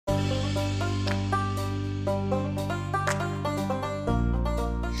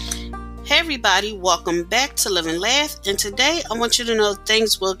everybody, welcome back to Live and Laugh, and today I want you to know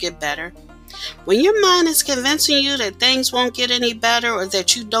things will get better. When your mind is convincing you that things won't get any better or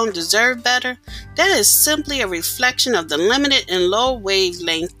that you don't deserve better, that is simply a reflection of the limited and low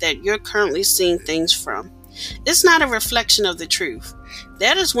wavelength that you're currently seeing things from. It's not a reflection of the truth.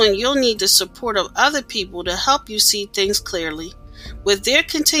 That is when you'll need the support of other people to help you see things clearly. With their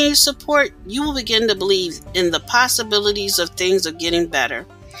continued support, you will begin to believe in the possibilities of things are getting better.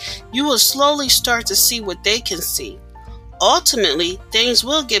 You will slowly start to see what they can see. Ultimately, things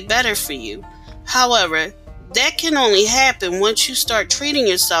will get better for you. However, that can only happen once you start treating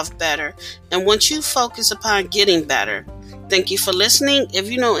yourself better and once you focus upon getting better. Thank you for listening. If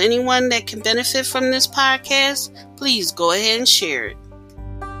you know anyone that can benefit from this podcast, please go ahead and share it.